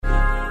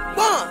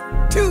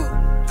1, 2,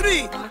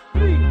 3.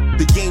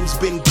 The game's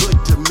been good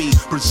to me,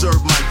 preserved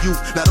my youth.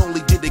 Not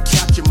only did it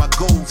capture my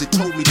goals, it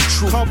told me the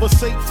truth.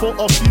 Conversate for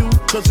a few,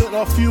 cause it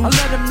a few. I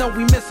let them know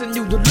we missing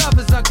you. The love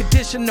is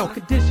unconditional.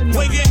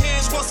 Wave your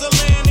hands across the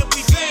land and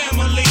we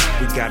family.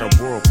 We got a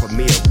world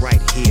premiere right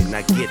here,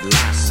 now get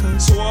lost.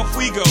 So off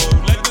we go,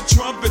 let the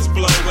trumpets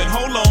blow. And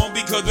hold on,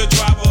 because the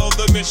driver of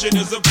the mission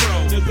is a pro.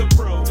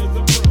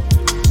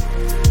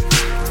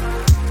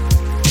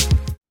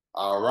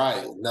 All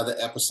right, another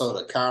episode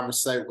of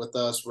conVersate with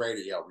Us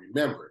Radio.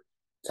 Remember,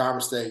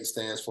 conVersate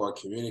stands for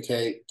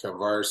communicate,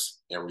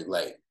 converse, and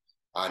relate.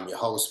 I'm your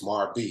host,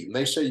 Mar B.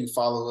 Make sure you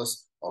follow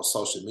us on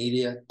social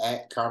media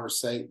at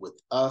conVersate with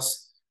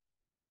Us.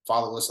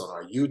 Follow us on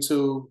our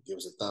YouTube. Give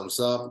us a thumbs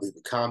up, leave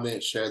a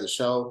comment, share the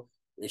show.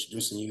 We're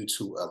introducing you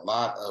to a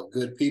lot of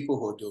good people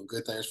who are doing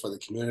good things for the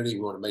community.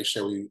 We want to make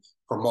sure we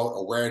promote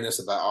awareness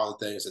about all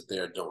the things that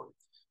they're doing.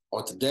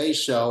 On today's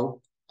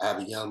show, I have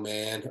a young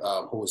man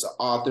who is an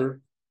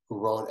author who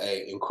wrote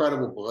an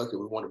incredible book, and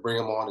we want to bring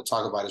him on to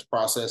talk about his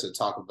process and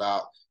talk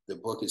about the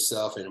book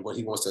itself and what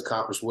he wants to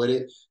accomplish with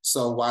it.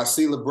 So,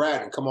 Wycla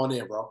Bratton, come on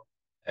in, bro.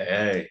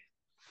 Hey.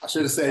 I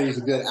should have said he's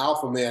a good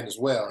alpha man as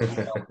well. You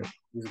know,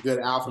 he's a good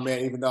alpha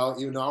man, even though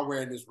I'm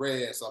wearing this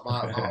red, so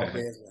my man's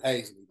with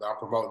Hazel, but I'm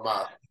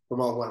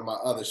promoting one of my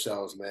other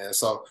shows, man.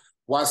 So,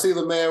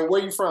 Wycla, man,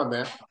 where you from,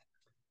 man?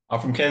 I'm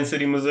from Kansas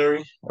City,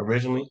 Missouri,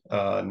 originally.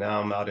 Now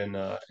I'm out in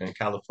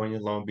California,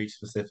 Long Beach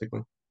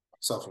specifically.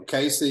 So from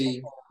KC,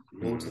 you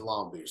moved to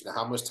Long Beach. Now,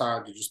 how much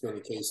time did you spend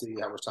in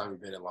KC? How much time have you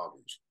been in Long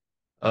Beach?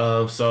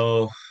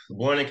 So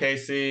born in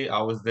KC,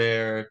 I was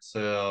there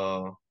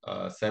till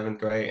 7th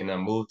grade, and I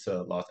moved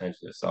to Los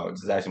Angeles. So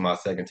this is actually my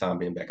second time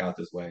being back out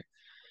this way.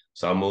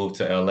 So I moved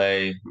to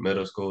LA,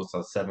 middle school,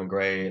 so 7th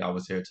grade. I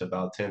was here till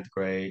about 10th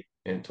grade,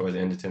 and towards the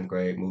end of 10th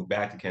grade, moved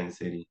back to Kansas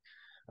City.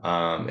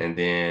 And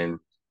then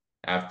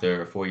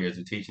after 4 years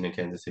of teaching in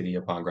Kansas City,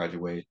 upon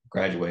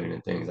graduating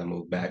and things, I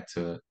moved back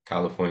to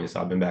California.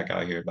 So I've been back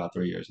out here about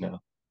 3 years now.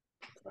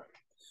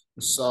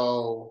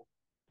 So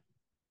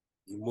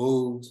you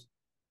moved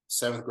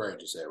 7th grade,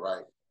 you said,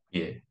 right?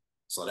 Yeah.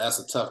 So that's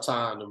a tough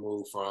time to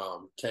move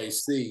from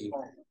KC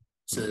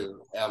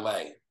to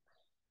LA.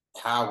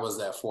 How was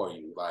that for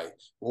you? Like,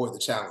 what were the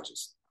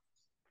challenges?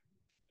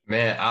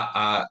 Man,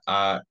 I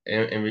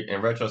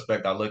in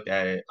retrospect, I look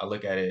at it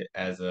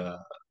as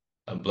a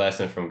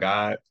blessing from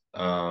God.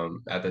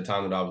 At the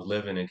time that I was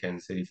living in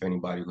Kansas City, for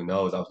anybody who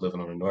knows, I was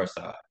living on the north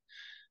side.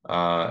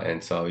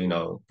 And so,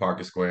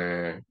 Parker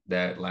Square,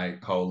 that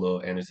like whole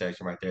little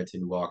intersection right there,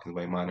 T.V. Walkins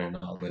Way Minor and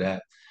all of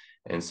that.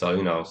 And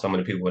so, some of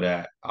the people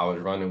that I was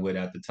running with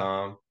at the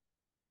time,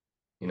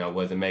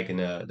 wasn't making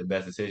the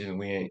best decisions.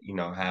 We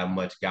didn't, have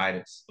much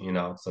guidance,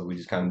 so we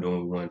just kind of doing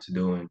what we wanted to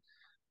do. And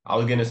I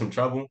was getting in some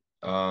trouble.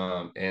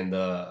 And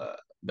the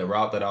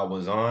route that I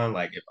was on,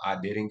 like if I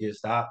didn't get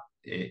stopped,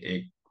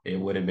 it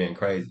would have been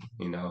crazy.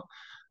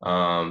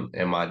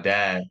 And my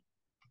dad,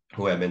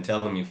 who had been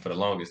telling me for the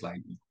longest,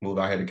 like, move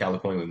out here to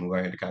California, move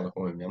out here to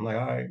California. I'm like,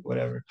 all right,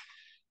 whatever.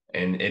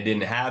 And it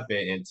didn't happen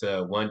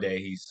until one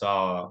day he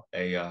saw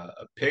a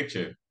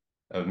picture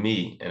of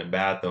me in a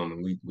bathroom,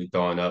 and we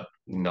throwing up,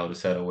 the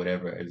set or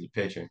whatever as a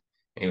picture. And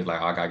he was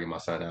like, oh, I gotta get my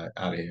son out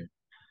of here.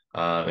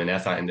 And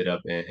that's how I ended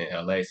up in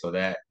LA. So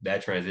that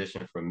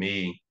transition for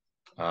me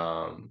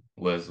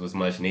was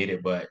much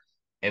needed. But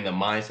in the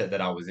mindset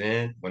that I was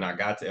in when I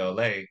got to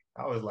LA,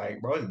 I was like,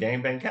 bro, it's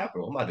game bang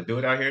capital. I'm about to do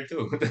it out here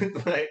too.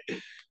 But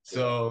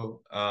hold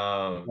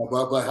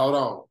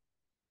on.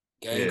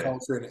 Gang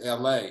culture in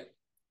LA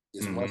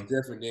is much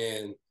different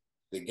than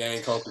the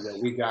gang culture that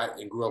we got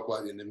and grew up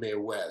with in the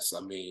Midwest.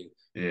 I mean,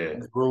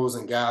 the rules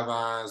and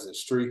guidelines and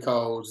street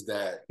codes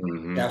that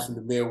guys from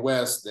the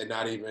Midwest, they're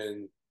not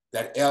even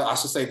that I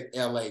should say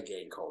the LA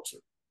gang culture.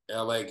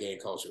 LA gang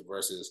culture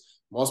versus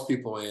most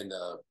people in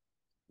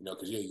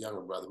because you're a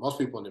younger brother, most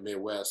people in the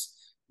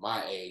Midwest,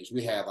 my age,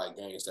 we had like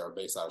gangs that were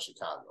based out of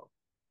Chicago.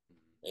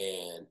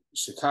 And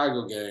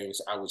Chicago gangs,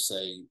 I would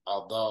say,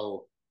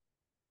 although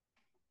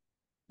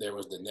there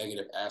was the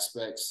negative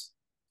aspects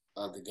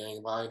of the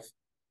gang life,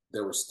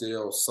 there was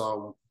still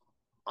some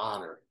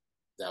honor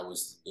that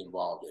was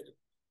involved in it.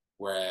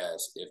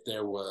 Whereas if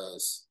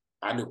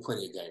I knew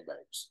plenty of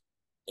gangbangers.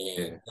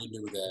 And they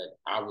knew that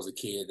I was a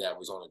kid that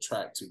was on a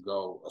track to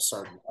go I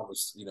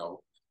was,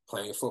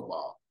 playing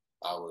football.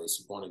 I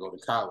was going to go to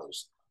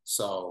college.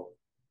 So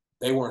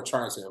they weren't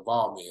trying to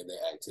involve me in their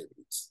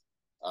activities.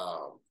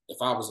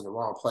 If I was in the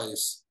wrong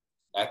place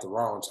at the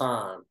wrong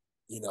time,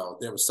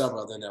 there were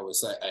several of them that would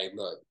say, hey,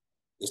 look,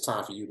 it's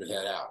time for you to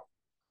head out.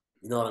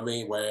 You know what I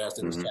mean? Whereas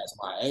there was cats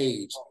my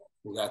age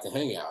who got to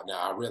hang out.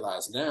 Now, I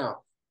realize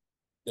now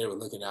they were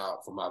looking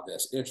out for my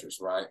best interest,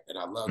 right? And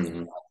I love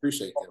them. I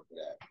appreciate them for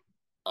that.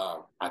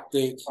 I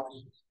think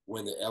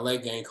when the LA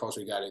gang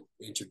culture got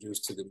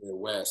introduced to the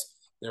Midwest,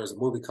 there was a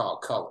movie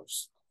called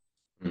Colors.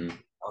 I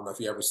don't know if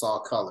you ever saw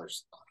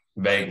Colors.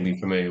 Vaguely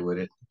familiar with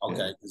it.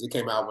 Okay, because it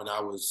came out when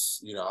I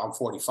was, I'm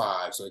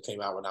 45, so it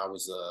came out when I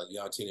was a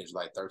young teenager,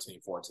 like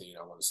 13, 14,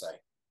 I want to say.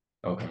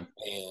 Okay.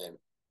 And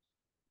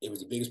it was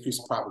the biggest piece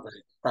of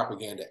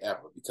propaganda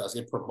ever because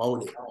it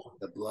promoted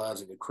the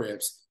Bloods and the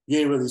Crips. You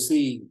didn't really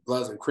see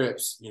Bloods and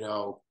Crips, you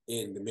know,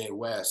 in the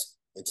Midwest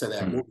until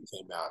that movie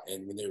came out.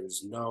 And when there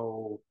was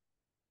no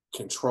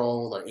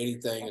control or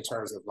anything in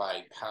terms of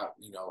like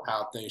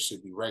how things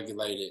should be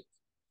regulated,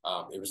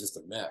 it was just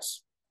a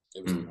mess.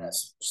 It was a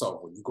mess. So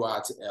when you go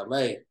out to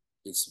LA,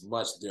 it's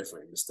much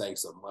different. The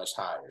stakes are much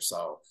higher.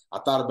 So I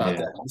thought about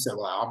that. You said,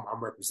 well,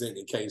 I'm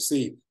representing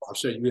KC. I'm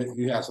sure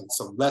you have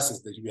some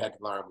lessons that you had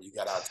to learn when you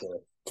got out to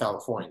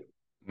California.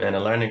 Man, the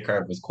learning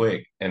curve was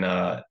quick. And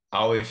I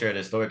always share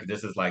this story because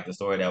this is like the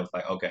story that was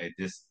like, okay,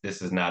 this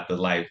is not the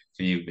life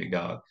for you, big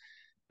dog.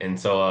 And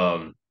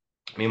so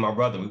me and my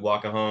brother, we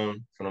walking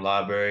home from the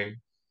library.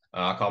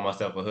 I call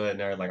myself a hood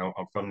nerd, like I'm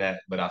from that,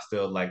 but I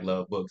still like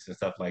love books and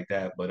stuff like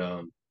that.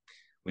 But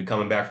we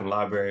coming back from the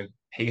library,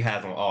 he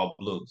has on all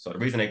blue. So the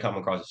reason they come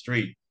across the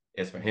street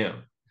is for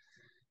him.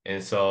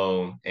 And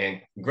so, and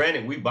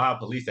granted, we by a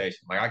police station.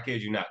 Like I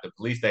kid you not, the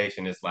police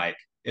station is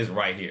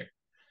right here.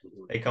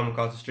 They come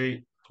across the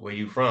street, where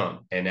you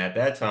from? And at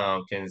that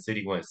time, Kansas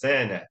City wasn't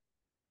saying that.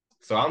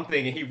 So I'm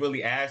thinking he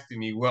really asking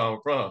me where I'm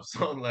from.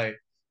 So I'm like,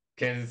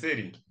 Kansas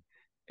City.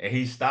 And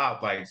he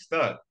stopped, like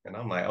stuck. And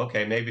I'm like,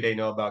 okay, maybe they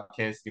know about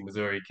Kansas City,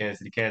 Missouri, Kansas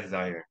City, Kansas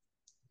out here.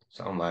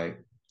 So I'm like,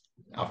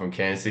 I'm from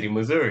Kansas City,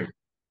 Missouri.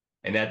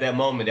 And at that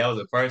moment, that was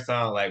the first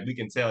time, like we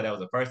can tell that was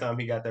the first time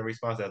he got that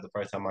response. That was the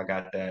first time I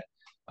got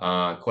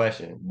that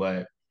question.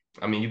 But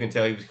I mean, you can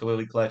tell he was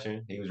clearly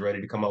clutching. He was ready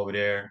to come over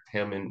there.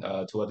 Him and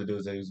two other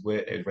dudes that he was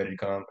with, they was ready to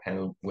come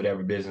handle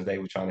whatever business they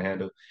were trying to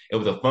handle. It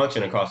was a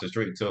function across the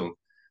street too.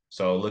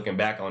 So looking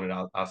back on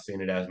it, I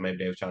seen it as maybe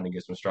they were trying to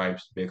get some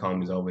stripes, big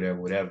homies over there,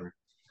 whatever.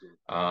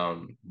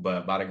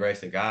 But by the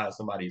grace of God,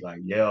 somebody like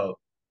yelled,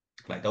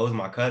 like those are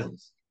my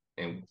cousins,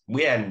 and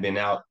we hadn't been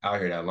out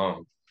here that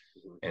long.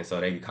 And so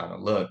they kind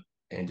of looked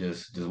and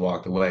just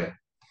walked away.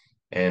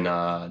 And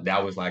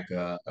that was like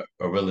a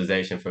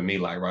realization for me,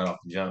 like right off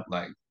the jump,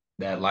 like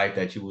that life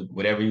that you would,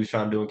 whatever you was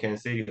trying to do in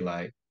Kansas City,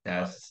 like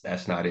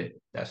that's not it.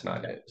 That's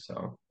not it.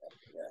 So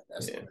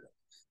yeah.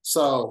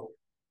 So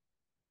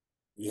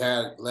you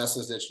had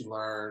lessons that you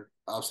learned,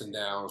 ups and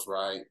downs,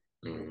 right?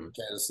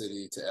 Kansas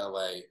City to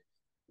LA,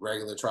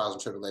 regular trials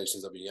and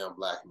tribulations of a young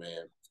black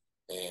man.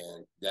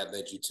 And that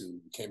led you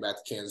came back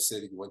to Kansas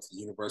City, you went to the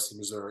University of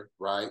Missouri,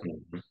 right?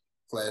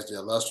 Pledged the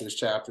illustrious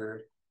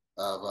chapter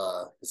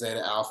of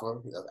Zeta Alpha,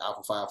 of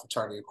Alpha Phi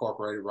Fraternity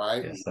Incorporated,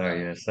 right? Yes, sir.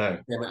 Yes,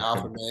 sir. Became an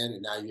alpha man,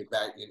 and now you're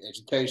back in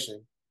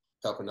education,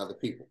 helping other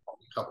people,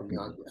 helping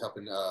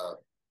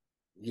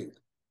youth.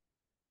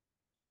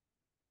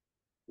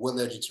 What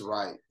led you to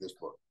write this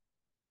book?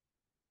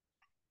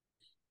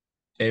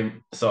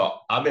 And so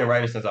I've been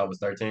writing since I was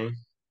 13.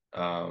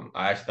 I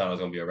actually thought I was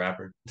gonna be a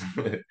rapper.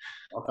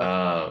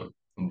 Okay.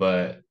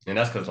 And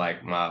that's because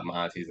like my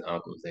aunties and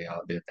uncles, they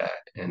all did that,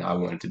 and I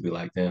wanted to be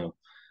like them.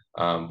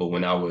 But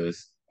when I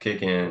was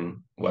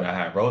kicking what I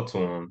had wrote to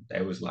them,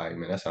 they was like,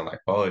 man, that sounds like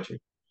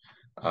poetry.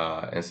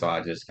 And so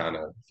I just kind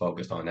of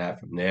focused on that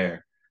from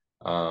there.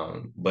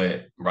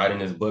 But writing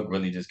this book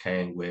really just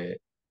came with,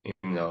 you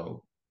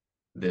know,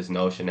 this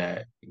notion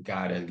that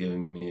God has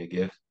given me a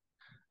gift.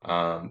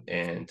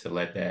 And to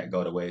let that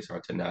go to waste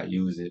or to not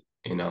use it,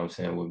 you know what I'm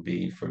saying, would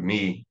be for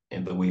me,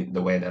 and the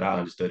way that I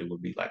understood it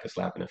would be like a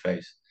slap in the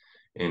face,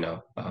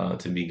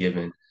 to be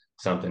given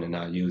something and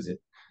not use it.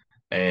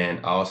 And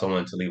I also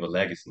wanted to leave a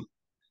legacy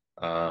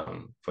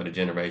for the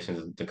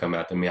generations to come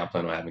after me. I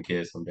plan on having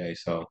kids someday.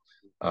 So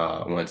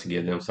I wanted to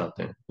give them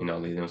something,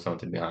 leave them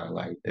something behind.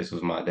 Like, this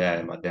was my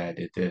dad. My dad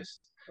did this.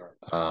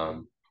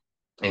 And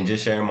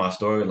just sharing my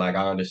story, like,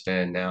 I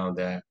understand now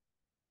that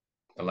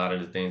a lot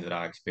of the things that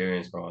I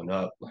experienced growing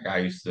up, like I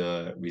used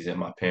to resent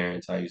my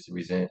parents. I used to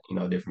resent,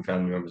 different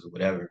family members or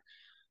whatever.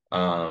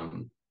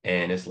 And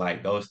it's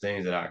like those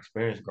things that I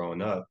experienced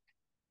growing up,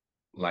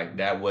 like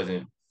that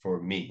wasn't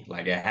for me.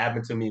 Like it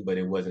happened to me, but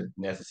it wasn't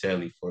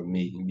necessarily for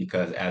me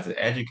because as an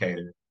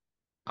educator,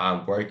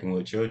 I'm working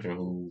with children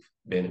who've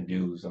been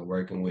abused. I'm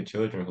working with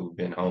children who've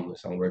been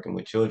homeless. I'm working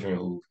with children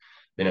who've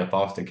been in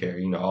foster care.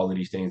 All of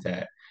these things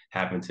that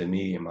happened to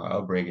me in my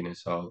upbringing. And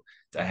so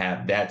to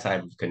have that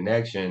type of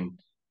connection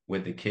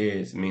with the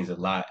kids means a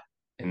lot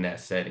in that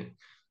setting,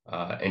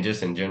 and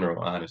just in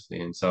general,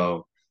 honestly. And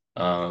so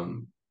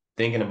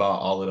thinking about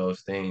all of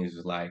those things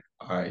was like,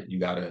 all right, you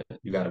gotta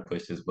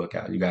push this book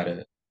out. You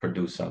gotta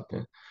produce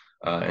something.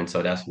 And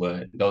so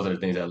those are the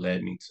things that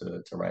led me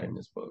to writing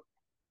this book.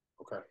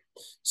 Okay.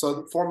 So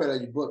the format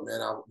of your book,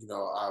 man,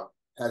 I've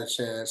had a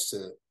chance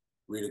to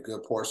read a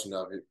good portion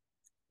of it.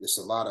 It's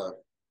a lot of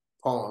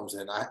poems,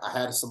 and I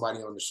had somebody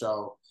on the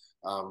show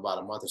about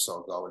a month or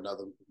so ago,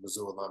 another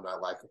Mizzou alumni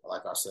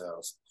like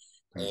ourselves,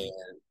 and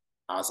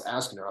I was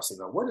asking her, I said,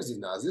 "Now, what is it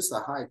now? Is this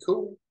a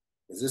haiku?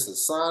 Is this a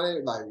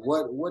sonnet? Like,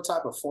 what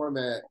type of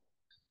format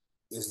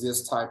is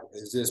this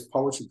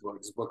poetry book?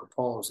 This book of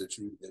poems that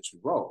you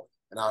wrote?"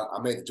 And I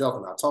made the joke,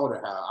 and I told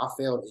her how I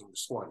failed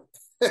English 20.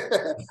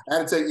 I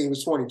had to take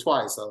English 20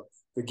 twice, so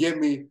forgive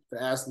me for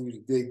asking you to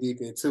dig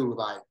deep into,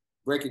 like,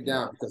 break it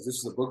down, because this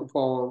is a book of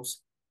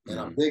poems, and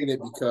I'm digging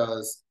it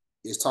because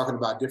is talking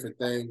about different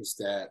things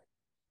that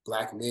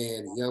Black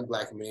men, young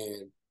Black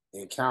men,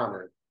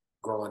 encounter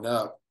growing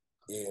up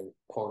in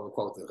quote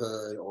unquote the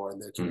hood or in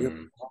their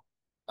community.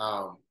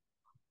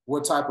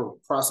 What type of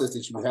process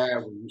did you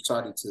have when you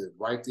started to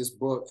write this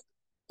book,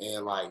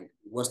 and like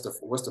what's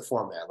the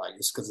format? Like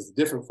it's because it's a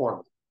different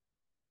format.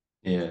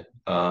 Yeah.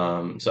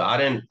 So I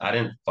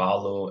didn't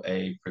follow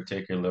a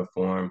particular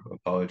form of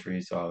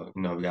poetry. So,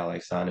 we got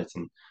like sonnets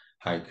and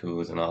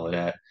haikus and all of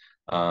that.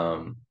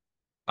 Um,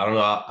 I don't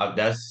know.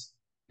 That's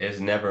it's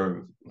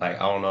never like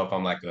I don't know if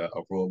I'm like a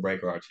rule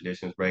breaker or a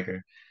traditions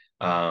breaker.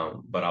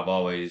 But I've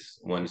always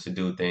wanted to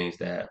do things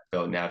that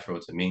felt natural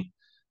to me.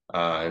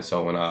 And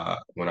so when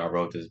I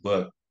wrote this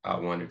book, I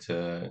wanted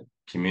to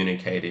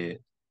communicate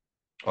it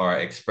or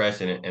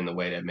express it in the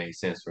way that made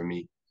sense for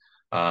me.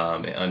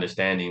 And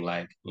understanding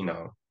like,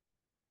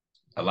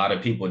 a lot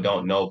of people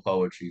don't know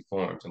poetry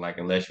forms. And like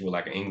unless you were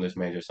like an English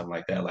major or something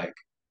like that, like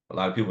a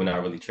lot of people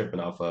not really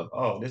tripping off of,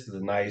 oh, this is a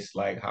nice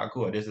like haiku,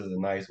 or this is a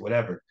nice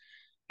whatever.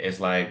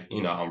 It's like,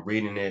 I'm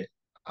reading it.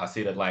 I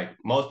see that like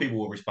most people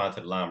will respond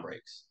to the line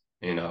breaks.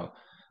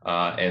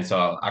 And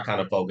so I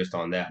kind of focused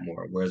on that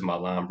more. Where's my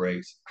line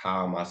breaks?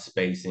 How am I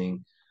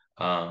spacing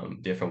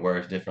different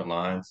words, different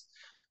lines?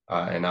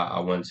 And I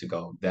wanted to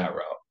go that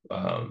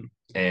route.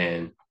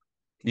 And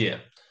yeah.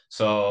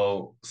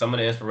 So some of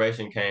the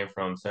inspiration came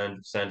from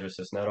Sandra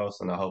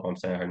Cisneros, and I hope I'm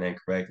saying her name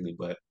correctly,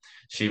 but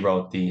she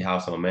wrote The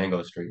House on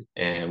Mango Street.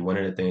 And one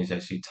of the things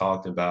that she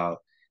talked about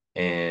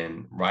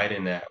in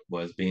writing that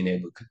was being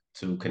able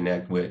to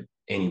connect with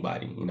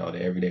anybody,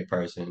 the everyday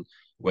person,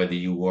 whether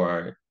you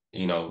were,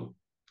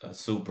 a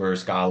super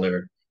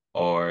scholar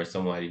or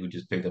somebody who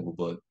just picked up a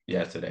book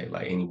yesterday,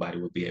 like anybody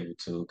would be able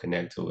to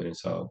connect to it. And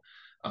so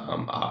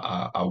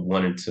I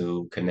wanted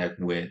to connect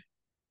with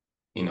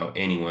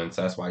anyone.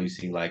 So that's why you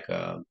see like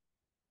the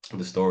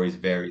stories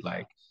vary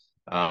like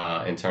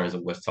in terms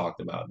of what's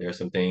talked about. There's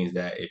some things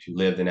that if you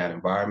lived in that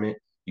environment,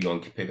 you're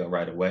gonna pick up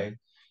right away.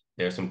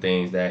 There's some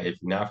things that if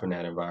you're not from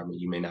that environment,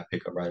 you may not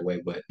pick up right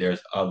away, but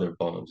there's other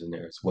poems in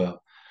there as well.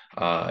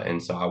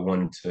 And so I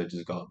wanted to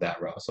just go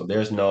that route. So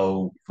there's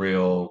no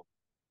real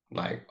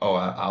like, oh,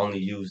 I only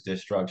use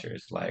this structure.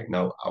 It's like,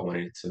 no, I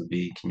wanted it to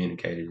be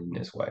communicated in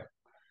this way.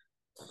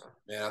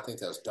 Man, I think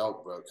that's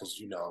dope, bro.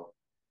 Because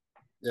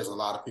there's a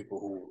lot of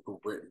people who've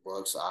written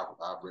books.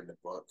 I've written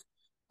a book.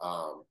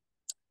 Um,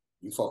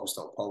 you focused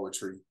on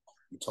poetry.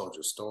 You told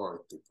your story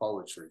through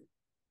poetry,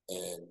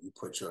 and you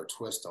put your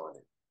twist on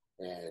it.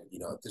 And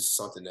if this is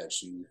something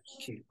that you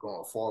keep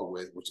going forward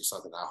with, which is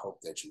something I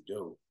hope that you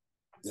do,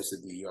 this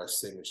would be your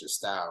signature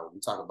style. You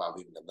talk about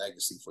leaving a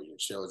legacy for your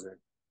children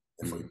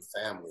and for your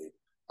family.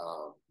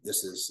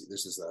 This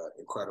is an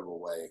incredible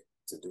way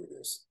to do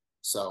this.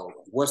 So,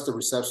 what's the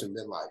reception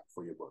been like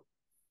for your book?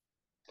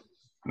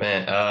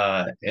 Man,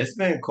 it's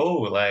been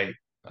cool. Like,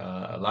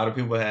 a lot of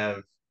people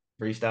have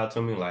reached out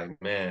to me, like,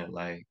 man,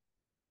 like,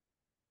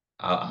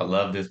 I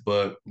love this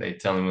book. They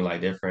telling me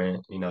like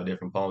different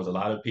poems. A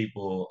lot of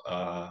people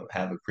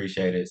have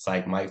appreciated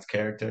Psych Mike's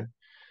character,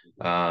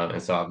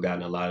 and so I've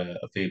gotten a lot of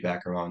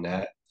feedback around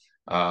that.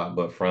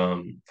 But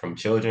from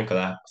children,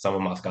 because some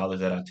of my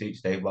scholars that I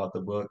teach, they bought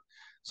the book.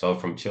 So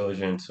from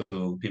children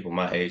to people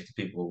my age to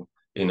people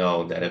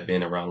that have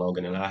been around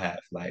longer than I have,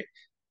 like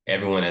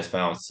everyone has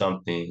found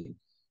something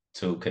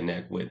to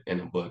connect with in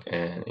the book,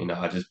 and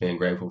I've just been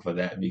grateful for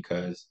that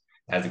because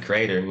as a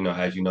creator,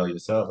 as you know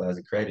yourself, as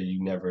a creator,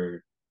 you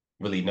never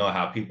really know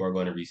how people are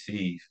going to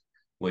receive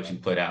what you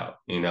put out,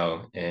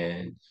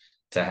 and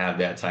to have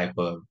that type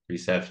of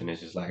reception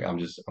is just like I'm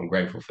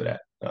grateful for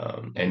that.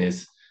 And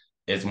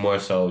it's more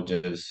so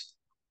just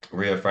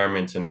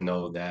reaffirming to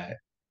know that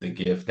the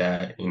gift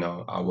that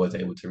I was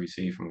able to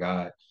receive from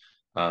God,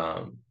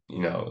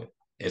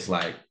 it's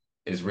like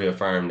it's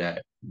reaffirmed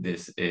that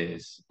this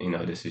is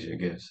your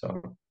gift.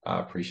 So I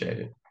appreciate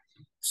it.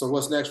 So,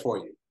 what's next for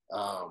you?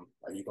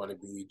 Are you going to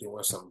be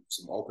doing some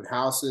open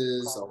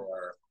houses,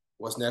 or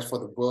what's next for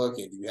the book?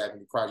 And do you have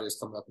any projects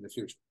coming up in the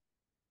future?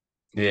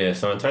 Yeah,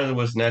 so in terms of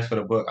what's next for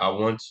the book, I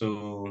want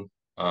to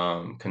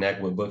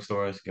connect with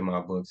bookstores, get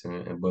my books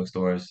in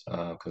bookstores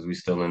because we're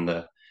still in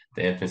the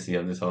infancy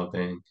of this whole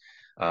thing.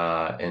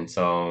 And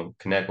so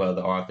connect with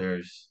other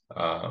authors.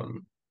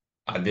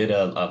 I did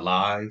a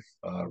live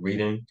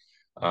reading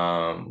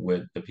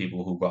with the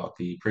people who bought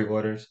the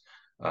pre-orders.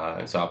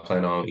 And so I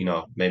plan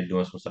on, maybe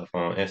doing some stuff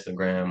on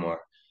Instagram or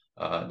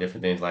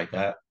different things like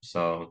that.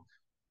 So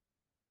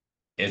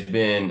it's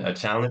been a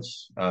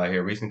challenge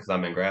here recently because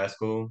I'm in grad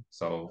school.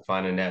 So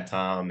finding that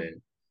time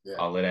and Yeah.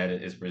 all of that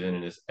is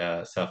presenting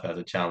itself as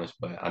a challenge.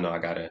 But I know I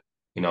gotta,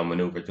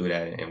 maneuver through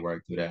that and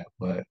work through that.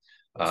 But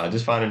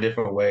just finding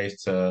different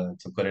ways to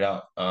put it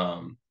out.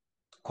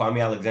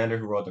 Kwame Alexander,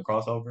 who wrote the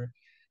crossover,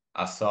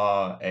 I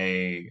saw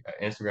a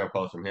Instagram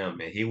post from him,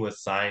 and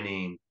he's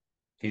signing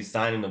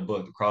the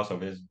book, the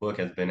crossover. This book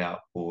has been out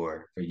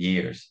for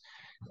years.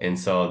 And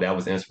so that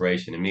was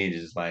inspiration to me to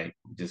just like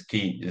just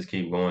keep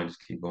going,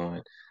 just keep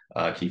going,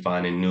 keep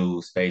finding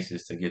new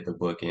spaces to get the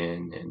book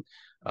in and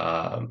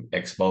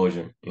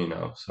exposure.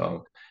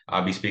 So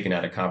I'll be speaking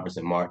at a conference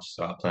in March.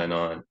 So I plan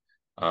on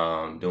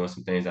doing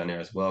some things down there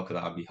as well because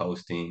I'll be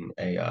hosting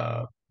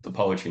the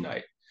poetry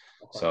night.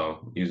 Okay.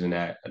 So using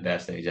that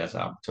stage as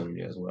an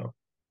opportunity as well.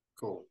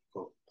 Cool.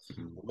 Well,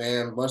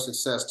 man, much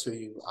success to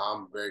you.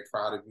 I'm very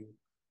proud of you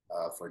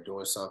for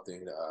doing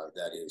something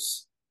that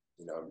is,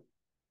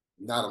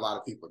 not a lot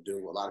of people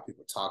do. A lot of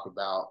people talk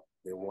about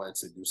they want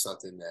to do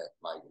something that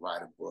like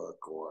write a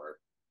book or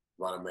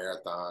run a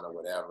marathon or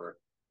whatever,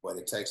 but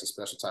it takes a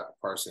special type of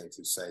person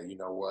to say, you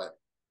know what,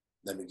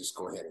 let me just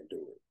go ahead and do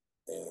it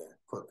and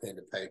put pen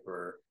to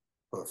paper,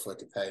 put foot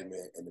to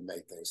pavement, and to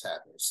make things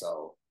happen.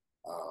 So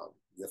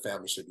your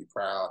family should be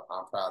proud.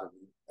 I'm proud of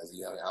you as a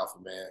young alpha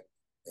man.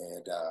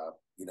 And,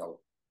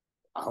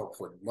 I hope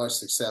for much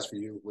success for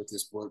you with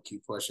this book.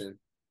 Keep pushing.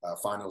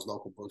 Find those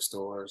local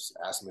bookstores.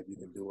 Ask them if you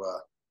can do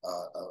a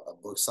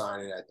book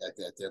signing at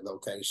their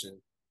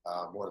location.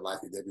 More than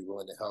likely, they'll be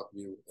willing to help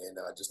you. And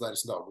just let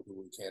us know. We'll do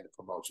what we can to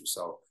promote you.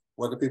 So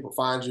where can people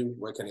find you?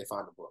 Where can they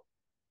find the book?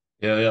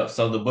 Yeah.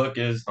 So the book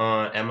is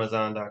on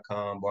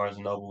Amazon.com,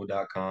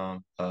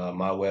 BarnesandNoble.com,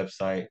 my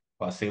website,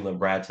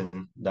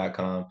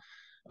 WyclaBratton.com.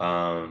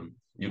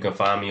 You can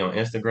find me on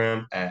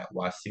Instagram at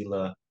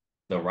Wycla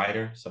the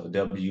Writer. So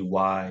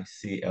WyclaThewriter.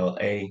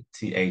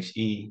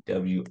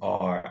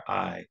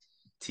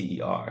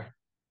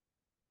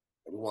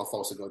 We want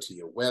folks to go to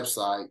your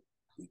website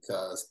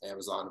because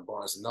Amazon and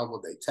Barnes and Noble,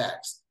 they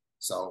tax.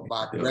 So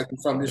buy directly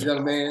from this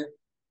young man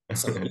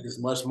so he get as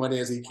much money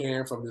as he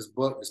can from this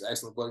book, this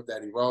excellent book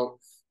that he wrote,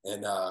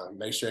 and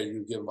make sure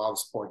you give him all the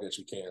support that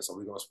you can. So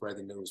we're going to spread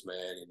the news,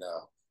 man, and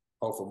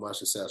hope for much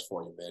success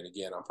for you, man.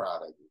 Again, I'm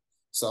proud of you.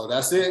 So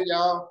that's it,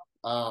 y'all.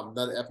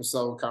 Another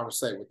episode of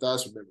conVersate with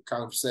us. Remember,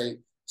 conVersate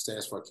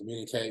stands for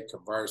communicate,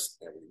 converse,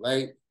 and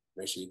relate.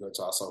 Make sure you go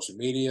to our social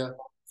media.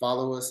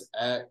 Follow us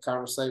at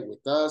conVersate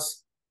with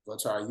us. Go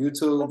to our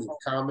YouTube, leave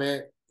a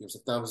comment, give us a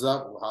thumbs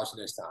up, and we'll holler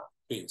you next time.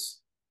 Peace.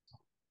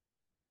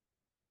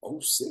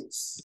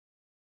 06.